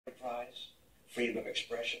enterprise, freedom of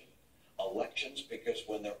expression, elections, because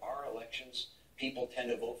when there are elections, people tend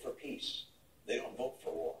to vote for peace. They don't vote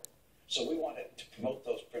for war. So we want to promote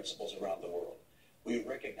those principles around the world. We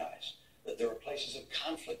recognize that there are places of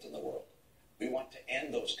conflict in the world. We want to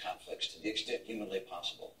end those conflicts to the extent humanly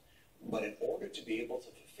possible. But in order to be able to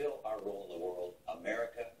fulfill our role in the world,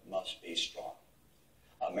 America must be strong.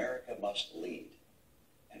 America must lead.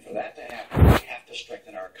 And for that to happen, we have to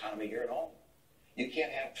strengthen our economy here at home. You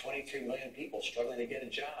can't have 23 million people struggling to get a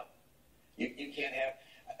job. You can't have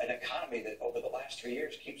an economy that over the last 3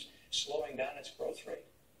 years keeps slowing down its growth rate.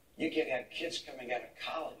 You can't have kids coming out of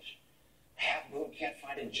college, half of whom can't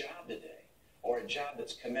find a job today, or a job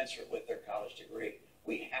that's commensurate with their college degree.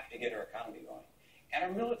 We have to get our economy going. And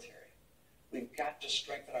our military. We've got to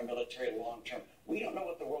strengthen our military long term. We don't know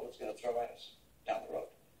what the world is going to throw at us down the road.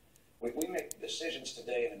 We make decisions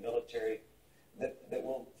today in the military that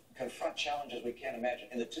will confront challenges we can't imagine.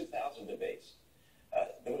 In the 2000 debates,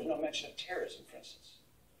 there was no mention of terrorism, for instance.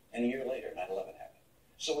 And a year later, 9/11 happened.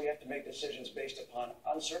 So we have to make decisions based upon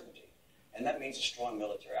uncertainty. And that means a strong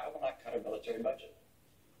military. I will not cut our military budget.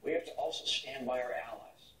 We have to also stand by our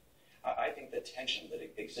allies. I think the tension that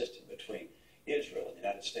existed between Israel and the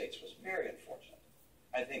United States was very unfortunate.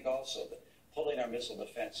 I think also that pulling our missile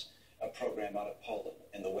defense program out of Poland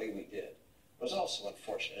in the way we did was also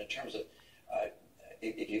unfortunate in terms of,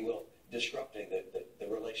 if you will, disrupting the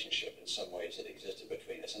relationship in some ways that existed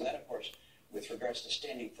between us. And then, of course, with regards to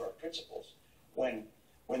standing for our principles, when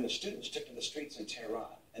the students took to the streets in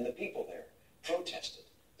Tehran and the people there protested,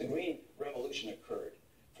 the Green Revolution occurred.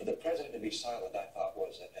 For the president to be silent, I thought,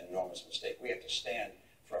 was an enormous mistake. We have to stand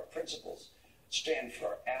for our principles, stand for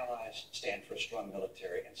our allies, stand for a strong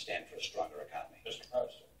military, and stand for a stronger economy. Mr.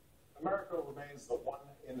 President, America remains the one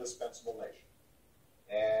indispensable nation.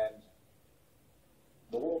 And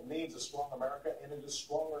the world needs a strong America, and it is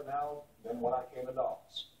stronger now than when I came into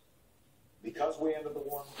office. Because we ended the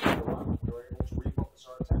war in Iraq, we were able to refocus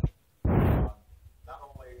our attention on not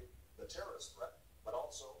only the terrorist threat, but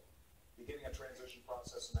also beginning a transition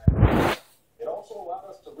process in Afghanistan. It also allowed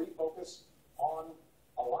us to refocus on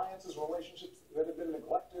alliances, relationships that have been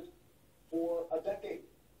neglected for a decade.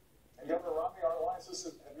 And Governor Romney, our alliances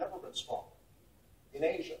have never been stronger. In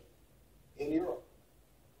Asia, in Europe,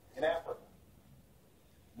 in Africa,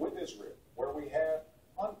 with Israel, where we have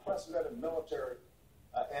unprecedented military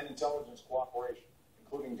and intelligence cooperation,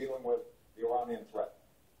 including dealing with the Iranian threat.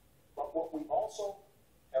 But what we also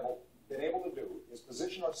have been able to do is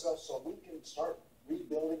position ourselves so we can start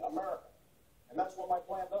rebuilding America. And that's what my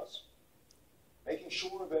plan does. Making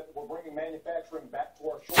sure that we're bringing manufacturing back to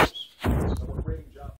our shores.